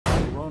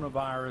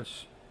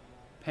coronavirus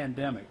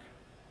pandemic.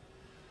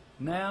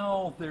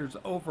 Now there's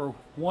over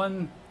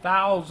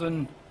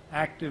 1,000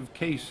 active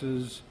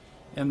cases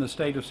in the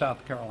state of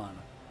South Carolina,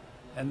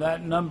 and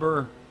that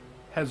number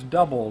has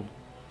doubled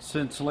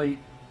since late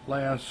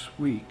last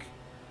week.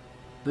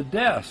 The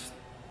deaths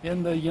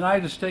in the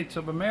United States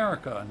of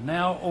America,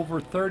 now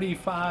over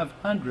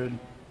 3,500,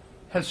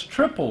 has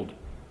tripled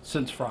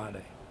since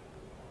Friday.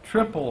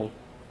 Tripled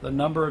the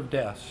number of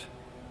deaths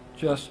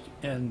just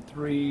in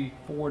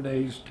 3-4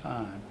 days'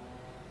 time.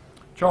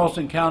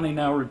 Charleston County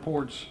now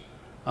reports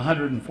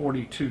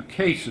 142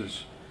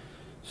 cases.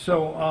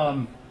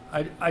 So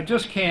I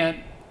just can't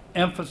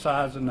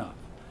emphasize enough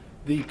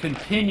the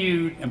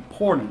continued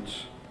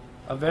importance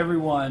of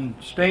everyone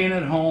staying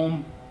at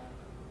home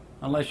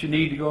unless you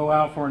need to go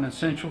out for an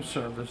essential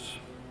service,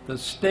 to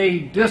stay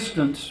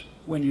distance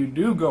when you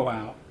do go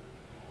out,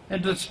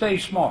 and to stay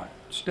smart,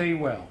 stay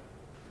well.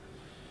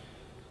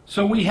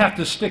 So we have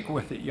to stick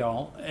with it,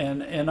 y'all.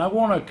 And I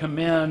want to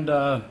commend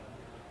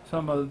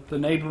some of the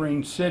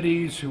neighboring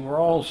cities who are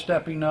all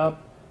stepping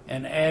up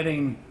and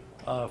adding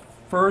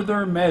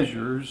further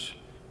measures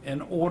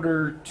in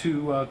order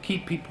to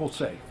keep people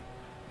safe.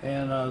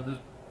 And the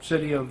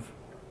city of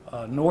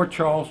North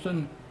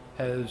Charleston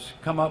has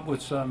come up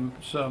with some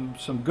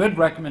good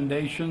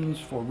recommendations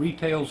for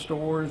retail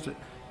stores that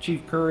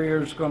Chief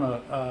Courier is going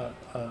to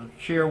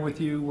share with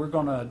you. We're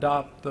going to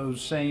adopt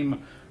those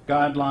same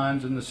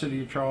guidelines in the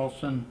city of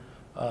Charleston.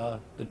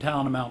 The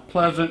town of Mount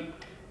Pleasant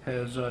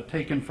has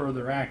taken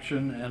further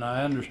action, and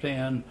I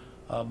understand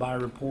by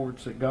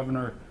reports that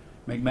Governor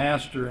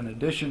McMaster, in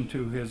addition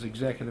to his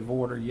executive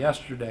order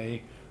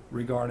yesterday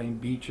regarding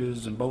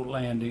beaches and boat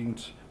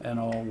landings and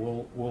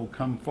all, will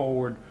come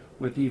forward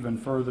with even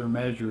further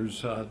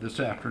measures this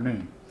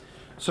afternoon.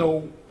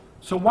 So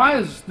why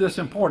is this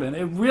important?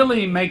 It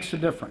really makes a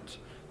difference.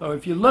 So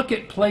if you look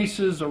at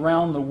places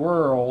around the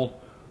world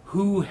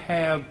who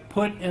have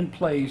put in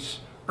place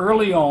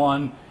early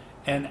on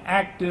and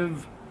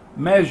active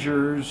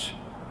measures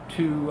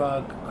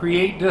to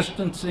create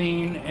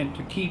distancing and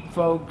to keep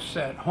folks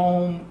at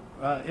home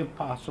if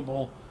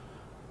possible.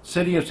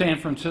 City of San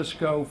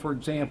Francisco, for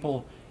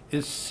example,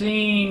 is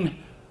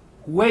seeing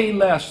way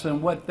less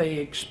than what they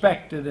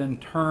expected in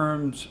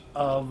terms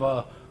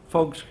of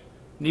folks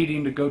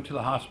needing to go to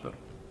the hospital.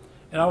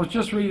 And I was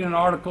just reading an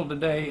article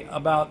today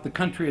about the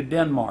country of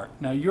Denmark.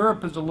 Now,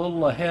 Europe is a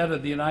little ahead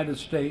of the United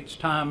States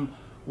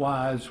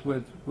time-wise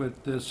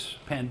with this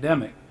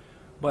pandemic,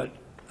 but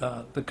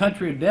the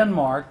country of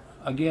Denmark,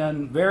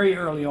 again, very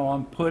early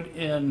on, put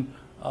in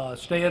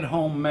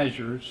stay-at-home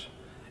measures,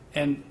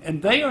 and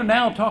they are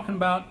now talking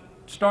about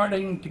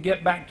starting to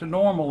get back to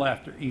normal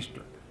after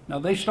Easter. Now,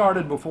 they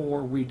started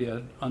before we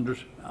did,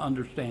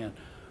 understand,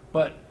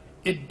 but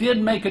it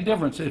did make a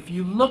difference. If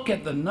you look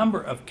at the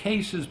number of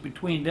cases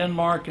between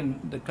Denmark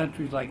and the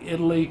countries like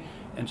Italy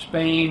and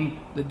Spain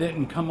that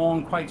didn't come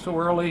on quite so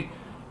early,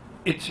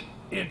 it's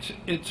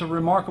a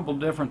remarkable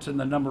difference in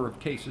the number of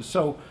cases.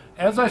 So,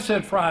 as I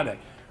said Friday,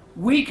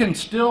 we can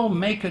still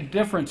make a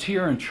difference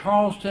here in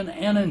Charleston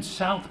and in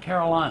South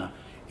Carolina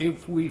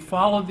if we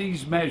follow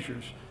these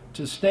measures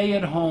to stay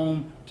at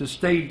home, to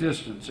stay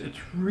distance. It's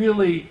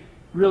really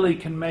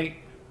can make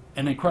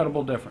an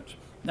incredible difference.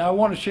 Now, I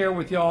want to share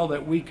with y'all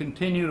that we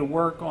continue to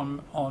work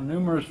on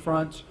numerous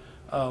fronts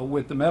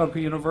with the medical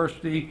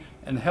university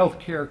and the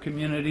healthcare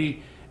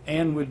community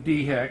and with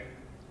DHEC.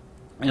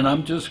 And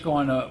I'm just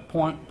going to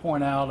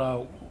point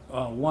out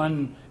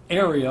one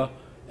area,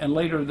 and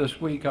later this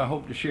week I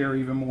hope to share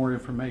even more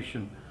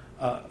information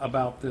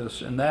about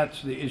this, and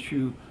that's the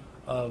issue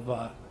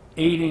of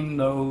aiding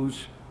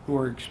those who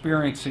are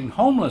experiencing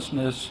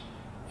homelessness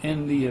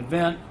in the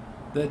event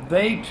that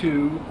they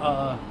too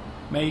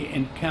may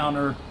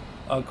encounter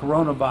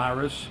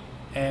coronavirus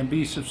and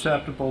be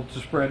susceptible to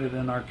spread it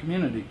in our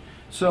community.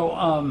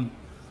 So,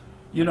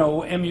 you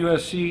know,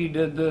 MUSC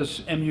did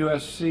this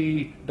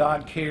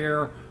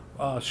MUSC.care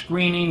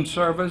screening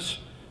service.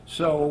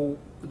 So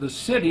the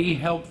city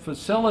helped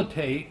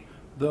facilitate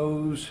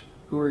those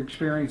who are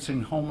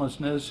experiencing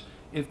homelessness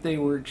if they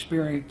were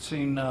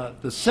experiencing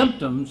the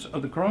symptoms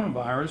of the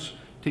coronavirus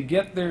to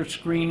get their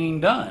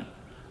screening done.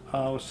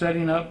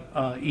 Setting up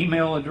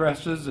email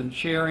addresses and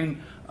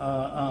sharing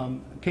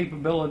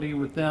capability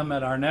with them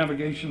at our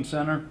navigation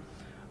center.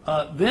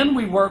 Then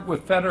we work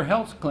with Federal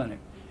Health Clinic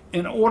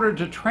in order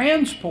to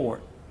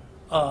transport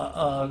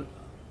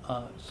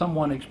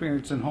someone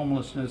experiencing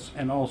homelessness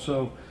and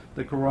also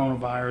the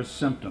coronavirus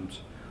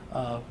symptoms.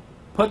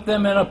 Put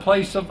them in a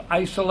place of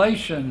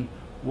isolation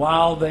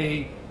while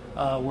they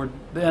were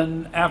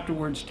then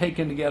afterwards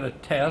taken to get a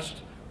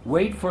test,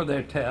 wait for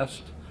their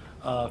test,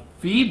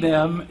 feed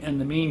them in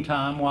the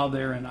meantime while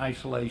they're in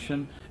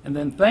isolation, and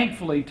then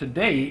thankfully to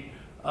date,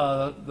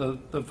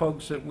 the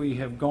folks that we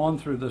have gone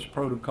through this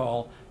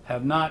protocol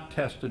have not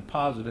tested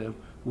positive.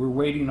 We're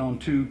waiting on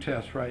 2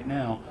 tests right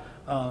now.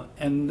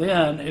 And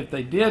then if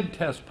they did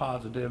test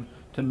positive,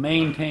 to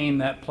maintain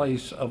that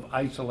place of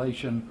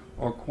isolation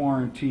or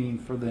quarantine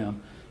for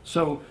them.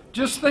 So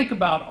just think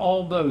about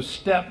all those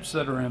steps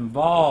that are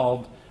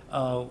involved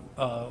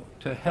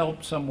to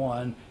help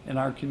someone in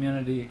our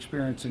community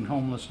experiencing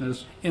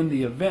homelessness in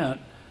the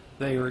event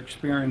they are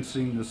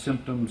experiencing the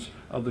symptoms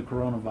of the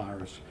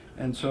coronavirus.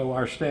 And so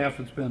our staff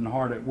has been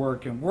hard at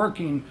work and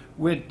working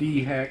with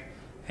DHEC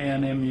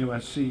and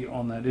MUSC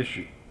on that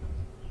issue.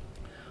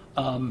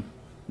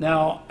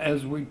 Now,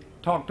 as we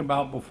talked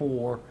about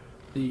before,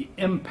 the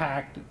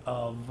impact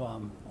of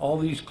all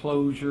these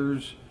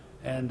closures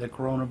and the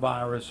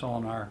coronavirus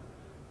on our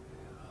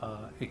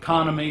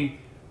economy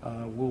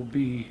will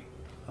be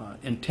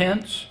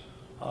intense.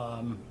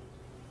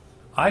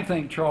 I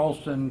think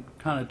Charleston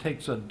kind of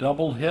takes a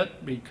double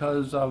hit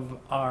because of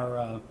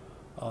our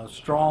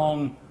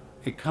strong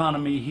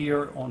economy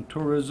here on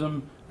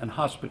tourism and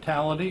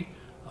hospitality.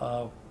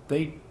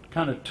 They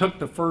kind of took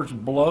the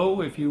first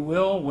blow, if you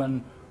will,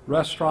 when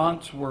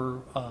restaurants were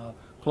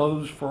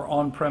closed for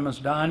on-premise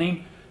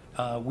dining.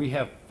 We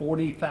have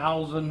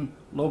 40,000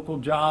 local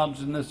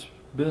jobs in this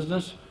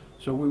business,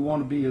 so we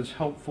want to be as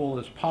helpful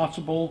as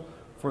possible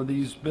for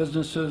these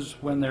businesses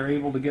when they're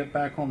able to get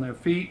back on their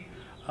feet.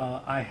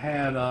 I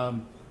had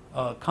a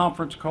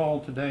conference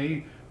call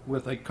today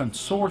with a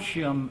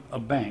consortium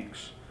of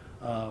banks.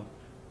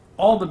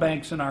 All the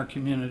banks in our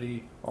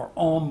community are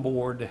on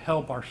board to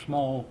help our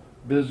small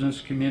business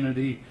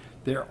community.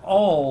 They're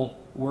all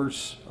were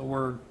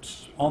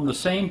on the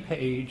same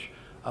page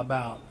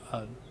about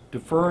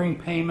deferring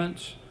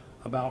payments,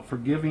 about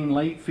forgiving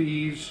late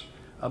fees,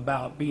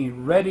 about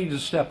being ready to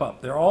step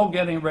up. They're all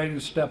getting ready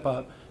to step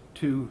up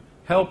to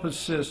help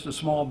assist the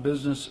Small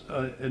Business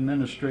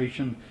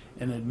Administration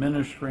in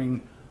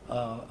administering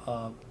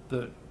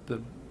the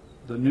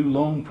new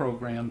loan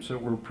programs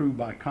that were approved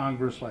by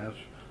Congress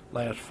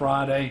last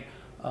Friday,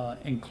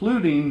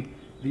 including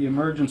the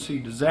emergency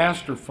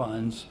disaster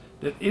funds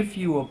that if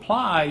you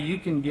apply, you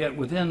can get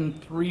within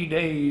 3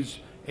 days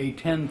a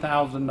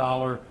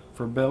 $10,000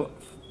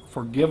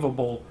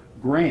 forgivable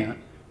grant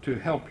to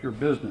help your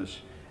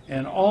business.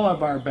 And all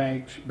of our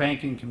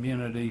banking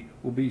community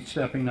will be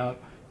stepping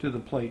up to the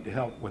plate to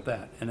help with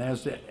that. And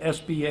as the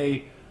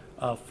SBA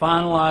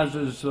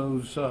finalizes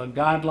those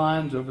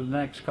guidelines over the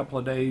next couple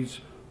of days,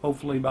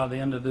 hopefully by the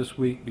end of this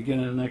week,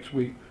 beginning of next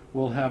week,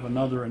 we'll have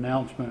another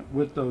announcement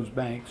with those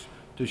banks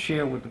to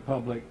share with the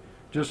public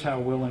just how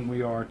willing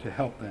we are to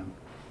help them.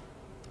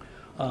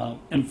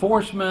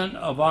 Enforcement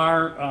of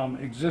our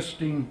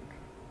existing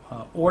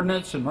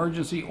ordinance,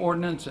 emergency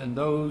ordinance, and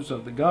those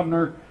of the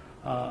governor.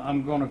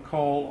 I'm going to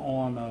call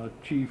on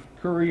Chief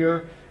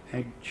Courier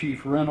and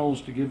Chief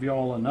Reynolds to give you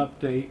all an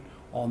update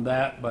on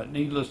that. But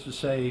needless to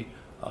say,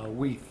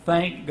 we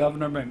thank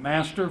Governor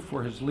McMaster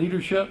for his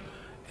leadership,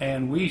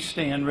 and we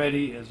stand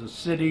ready as a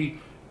city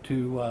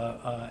to,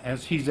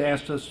 as he's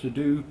asked us to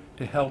do,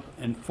 to help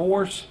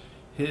enforce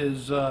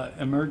his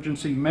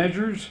emergency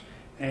measures.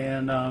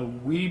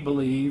 And we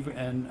believe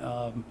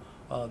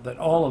that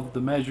all of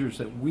the measures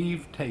that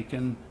we've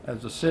taken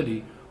as a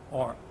city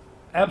are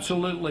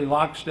absolutely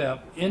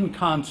lockstep in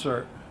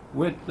concert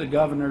with the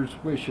governor's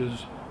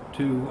wishes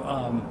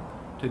to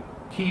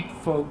keep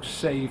folks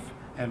safe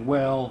and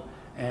well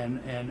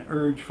and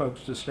urge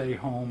folks to stay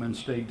home and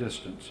stay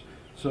distanced.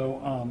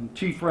 So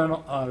Chief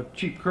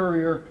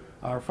Courier,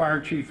 our fire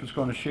chief, is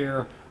going to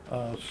share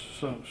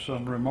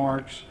some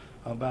remarks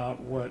about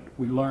what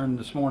we learned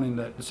this morning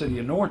that the city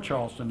of North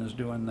Charleston is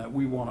doing that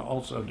we want to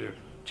also do.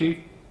 Chief?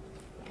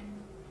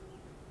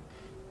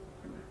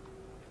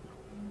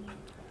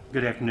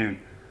 Good afternoon.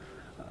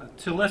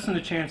 To lessen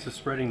the chance of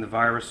spreading the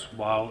virus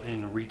while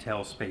in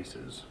retail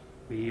spaces,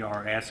 we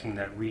are asking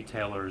that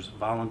retailers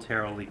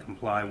voluntarily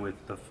comply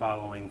with the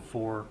following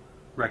 4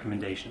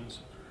 recommendations.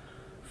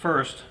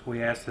 First,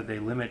 we ask that they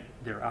limit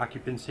their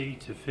occupancy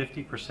to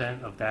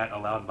 50% of that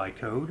allowed by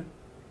code.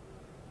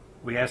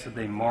 We ask that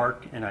they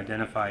mark and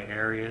identify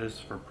areas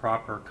for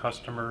proper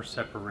customer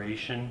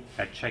separation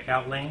at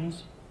checkout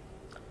lanes.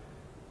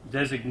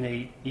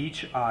 Designate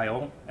each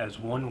aisle as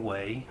one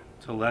way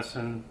to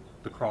lessen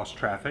the cross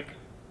traffic,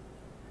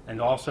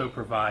 and also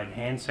provide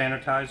hand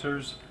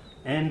sanitizers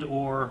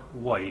and/or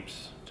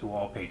wipes to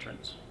all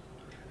patrons.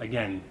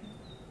 Again,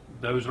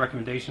 those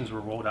recommendations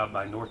were rolled out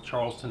by North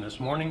Charleston this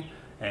morning,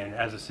 and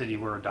as a city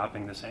we're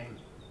adopting the same.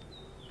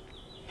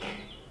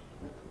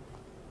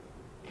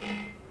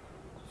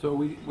 So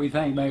we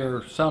thank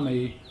Mayor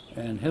Summey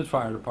and his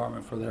fire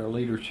department for their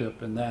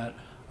leadership in that.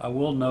 I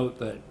will note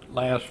that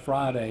last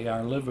Friday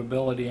our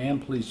livability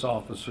and police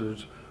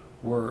officers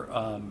were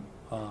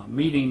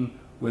meeting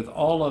with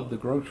all of the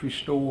grocery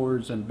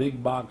stores and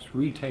big box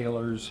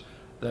retailers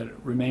that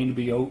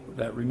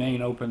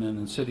remain open in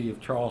the city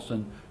of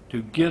Charleston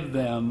to give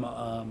them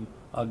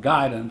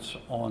guidance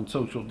on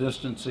social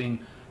distancing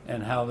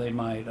and how they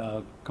might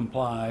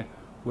comply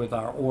with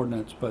our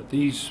ordinance. But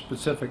these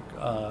specific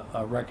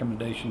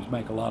recommendations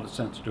make a lot of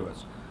sense to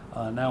us.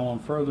 Now on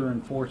further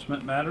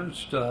enforcement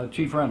matters,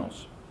 Chief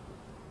Reynolds.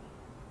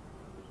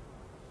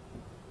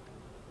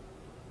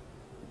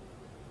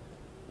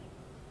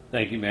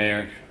 Thank you,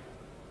 Mayor.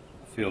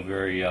 I feel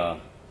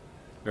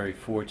very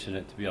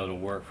fortunate to be able to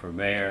work for a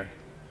mayor,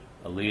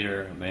 a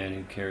leader, a man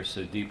who cares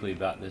so deeply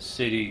about this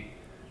city,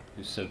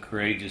 who so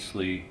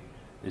courageously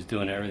is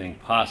doing everything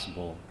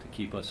possible to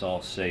keep us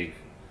all safe.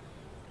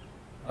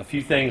 A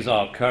few things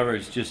I'll cover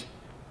is just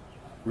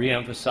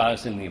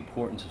re-emphasizing the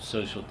importance of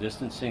social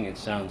distancing. It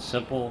sounds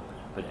simple,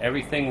 but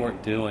everything we're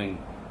doing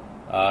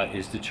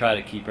is to try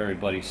to keep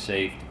everybody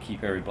safe, to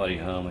keep everybody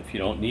home if you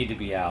don't need to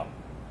be out.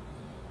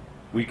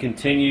 We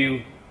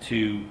continue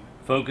to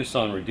focus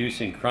on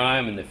reducing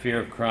crime and the fear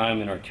of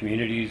crime in our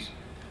communities.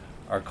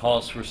 Our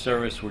calls for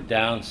service were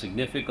down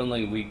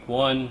significantly week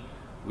 1.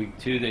 Week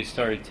 2 they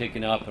started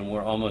ticking up, and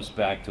we're almost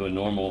back to a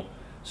normal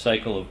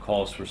cycle of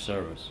calls for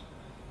service.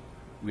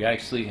 We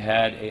actually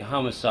had a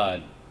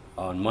homicide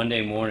on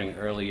Monday morning,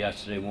 early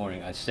yesterday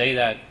morning. I say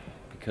that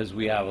because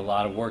we have a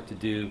lot of work to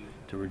do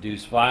to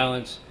reduce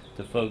violence,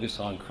 to focus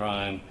on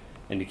crime,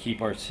 and to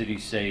keep our city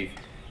safe.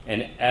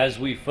 And as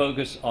we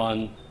focus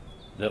on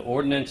the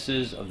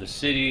ordinances of the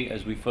city,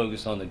 as we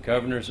focus on the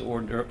governor's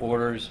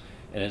orders,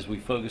 and as we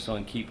focus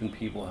on keeping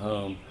people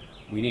home,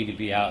 we need to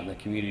be out in the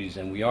communities,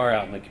 and we are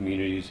out in the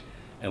communities,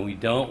 and we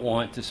don't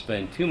want to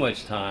spend too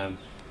much time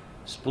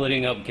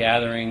splitting up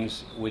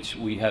gatherings, which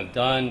we have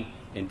done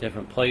in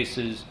different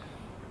places.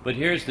 But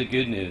here's the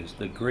good news.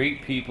 The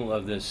great people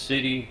of this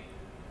city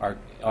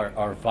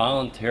are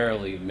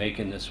voluntarily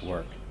making this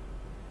work.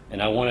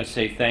 And I want to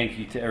say thank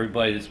you to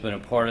everybody that's been a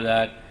part of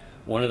that.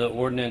 One of the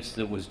ordinances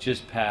that was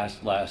just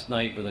passed last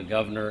night by the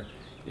governor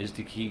is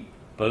to keep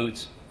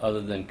boats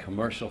other than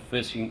commercial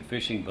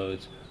fishing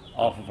boats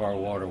off of our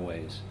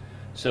waterways.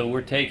 So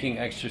we're taking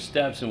extra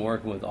steps and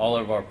working with all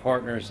of our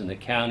partners in the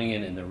county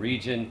and in the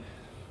region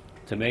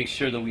to make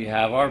sure that we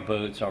have our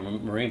boats, our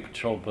Marine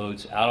Patrol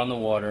boats, out on the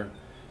water,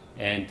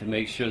 and to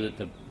make sure that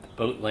the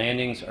boat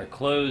landings are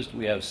closed.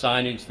 We have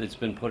signage that's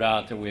been put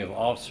out there. We have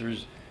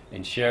officers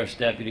and sheriff's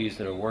deputies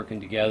that are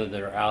working together,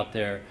 that are out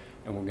there,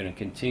 and we're going to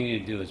continue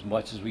to do as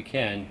much as we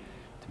can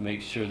to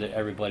make sure that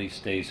everybody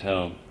stays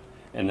home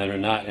and that are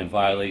not in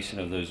violation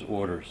of those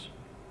orders.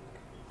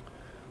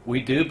 We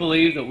do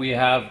believe that we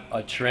have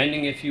a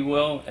trending, if you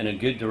will, in a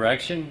good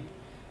direction.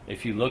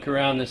 If you look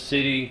around the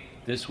city,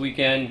 this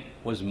weekend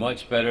was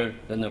much better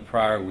than the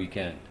prior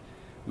weekend.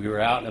 We were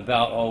out and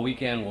about all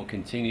weekend. We'll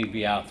continue to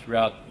be out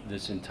throughout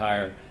this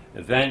entire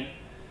event.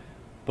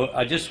 But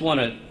I just want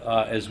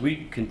to, as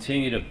we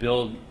continue to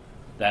build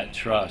that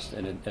trust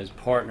and as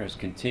partners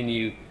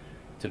continue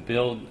to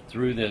build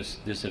through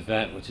this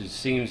event, which it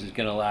seems is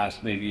going to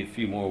last maybe a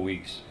few more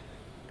weeks,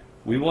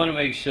 we want to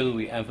make sure that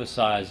we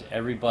emphasize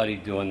everybody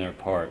doing their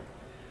part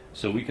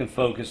so we can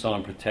focus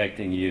on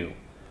protecting you.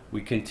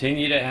 We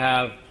continue to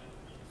have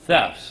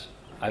thefts.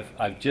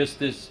 I've just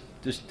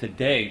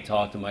today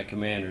talked to my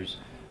commanders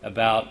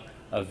about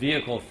a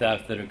vehicle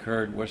theft that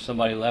occurred where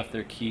somebody left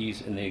their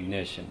keys in the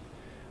ignition,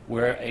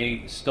 where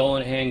a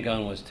stolen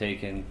handgun was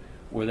taken,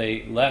 where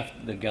they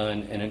left the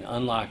gun in an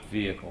unlocked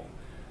vehicle.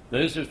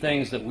 Those are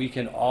things that we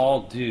can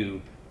all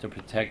do to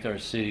protect our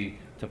city,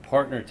 to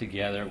partner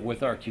together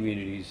with our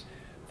communities.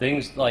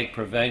 Things like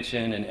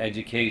prevention and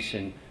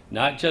education,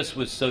 not just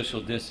with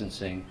social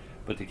distancing,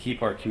 but to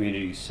keep our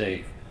communities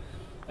safe.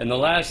 And the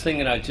last thing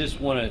that I just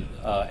want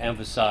to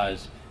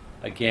emphasize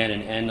again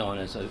and end on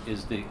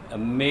is the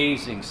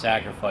amazing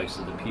sacrifice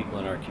of the people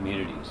in our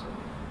communities.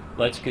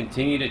 Let's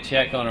continue to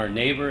check on our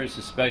neighbors,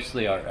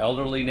 especially our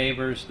elderly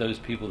neighbors, those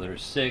people that are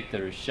sick, that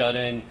are shut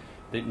in,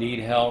 that need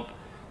help.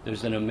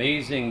 There's an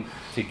amazing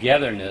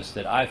togetherness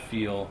that I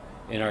feel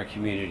in our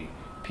community.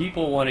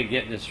 People want to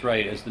get this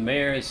right. As the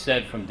mayor has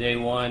said from day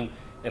one,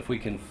 if we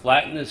can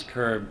flatten this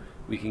curve,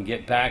 we can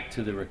get back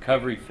to the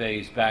recovery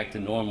phase, back to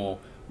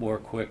normal more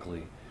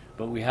quickly.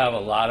 But we have a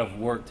lot of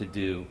work to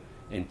do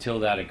until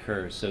that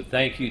occurs. So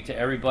thank you to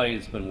everybody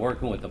that's been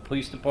working with the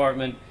police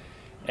department.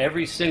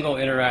 Every single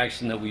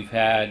interaction that we've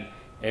had,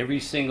 every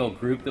single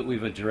group that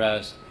we've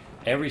addressed,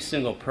 every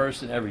single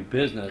person, every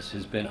business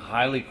has been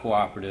highly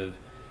cooperative,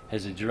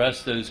 has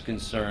addressed those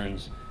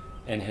concerns,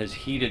 and has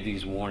heeded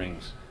these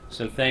warnings.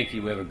 So thank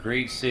you. We have a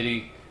great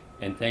city,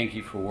 and thank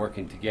you for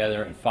working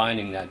together and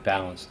finding that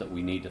balance that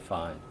we need to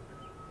find.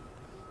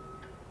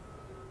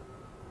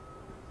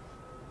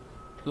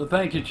 So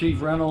thank you,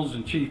 Chief Reynolds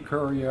and Chief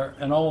Courier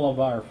and all of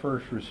our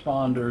first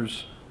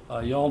responders.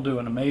 Y'all do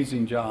an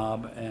amazing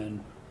job,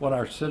 and what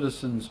our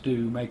citizens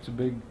do makes a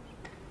big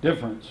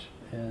difference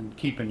in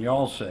keeping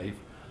y'all safe.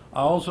 I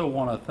also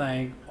want to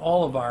thank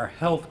all of our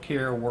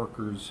healthcare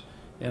workers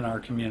in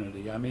our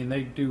community. I mean,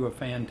 they do a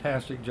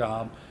fantastic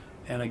job.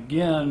 And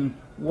again,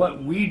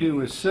 what we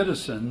do as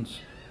citizens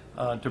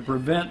to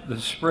prevent the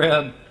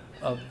spread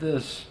of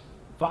this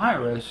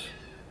virus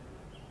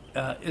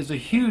is a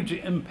huge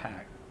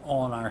impact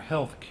on our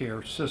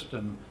healthcare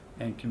system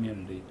and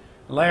community.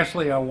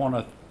 Lastly, I want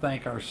to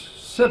thank our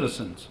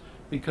citizens,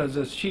 because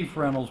as Chief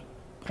Reynolds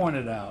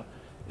pointed out,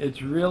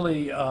 it's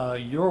really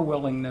your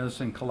willingness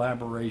and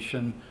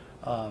collaboration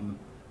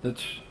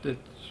that's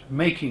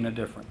making a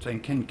difference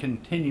and can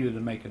continue to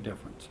make a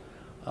difference.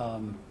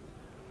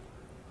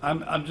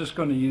 I'm just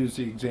going to use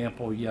the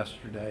example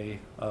yesterday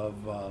of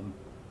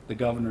the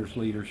governor's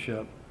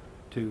leadership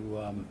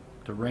to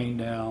rain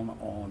down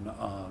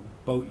on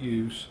boat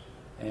use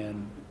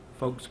and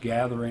folks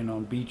gathering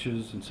on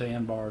beaches and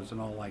sandbars and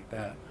all like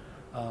that.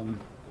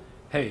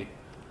 Hey,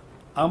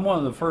 I'm one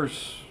of the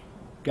first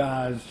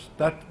guys,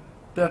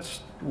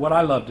 that's what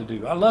I love to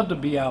do. I love to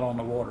be out on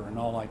the water and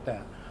all like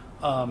that.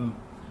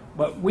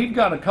 But we've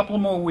got a couple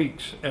more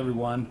weeks,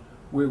 everyone,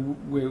 where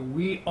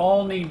we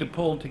all need to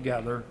pull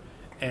together,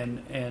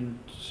 and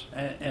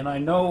I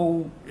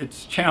know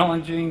it's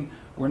challenging.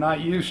 We're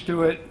not used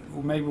to it.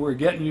 Maybe we're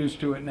getting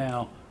used to it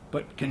now.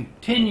 But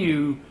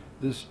continue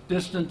this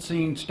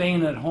distancing,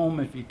 staying at home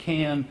if you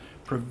can,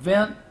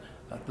 prevent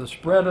the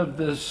spread of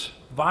this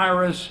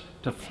virus,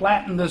 to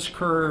flatten this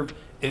curve.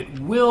 It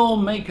will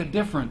make a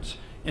difference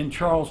in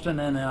Charleston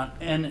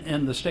and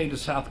in the state of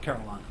South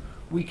Carolina.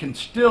 We can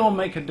still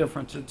make a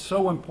difference. It's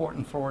so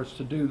important for us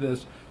to do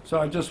this.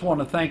 So I just want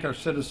to thank our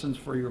citizens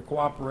for your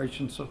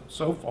cooperation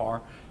so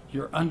far,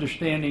 your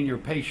understanding, your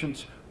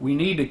patience. We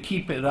need to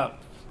keep it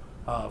up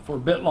for a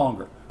bit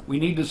longer. We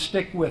need to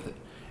stick with it.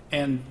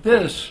 And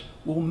this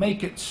will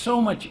make it so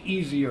much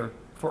easier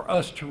for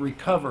us to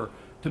recover,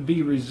 to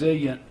be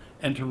resilient,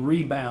 and to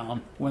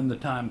rebound when the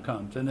time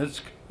comes. And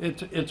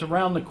it's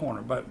around the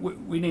corner, but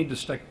we need to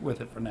stick with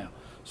it for now.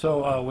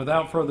 So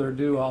without further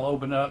ado, I'll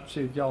open it up,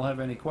 see if y'all have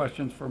any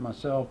questions for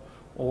myself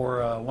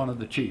or one of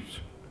the chiefs.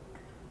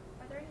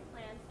 Are there any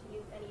plans to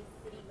use any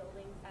city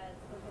buildings as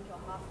potential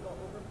hospital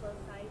overflow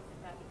sites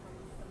if that becomes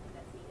something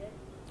that's needed?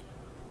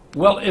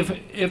 Well,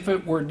 if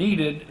it were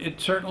needed, it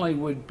certainly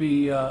would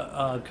be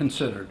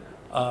considered.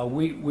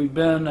 We've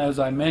been, as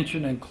I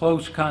mentioned, in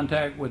close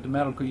contact with the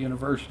medical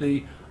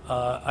university.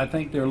 I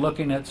think they're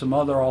looking at some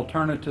other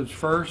alternatives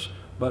first,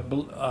 but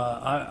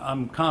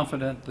I'm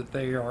confident that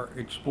they are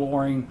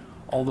exploring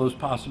all those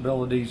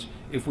possibilities.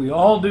 If we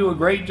all do a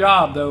great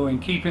job, though, in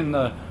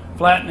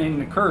flattening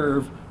the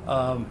curve,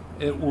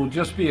 it will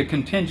just be a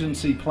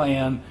contingency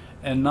plan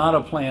and not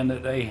a plan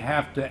that they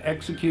have to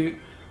execute.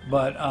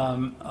 But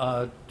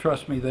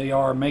trust me, they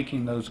are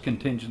making those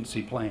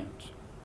contingency plans.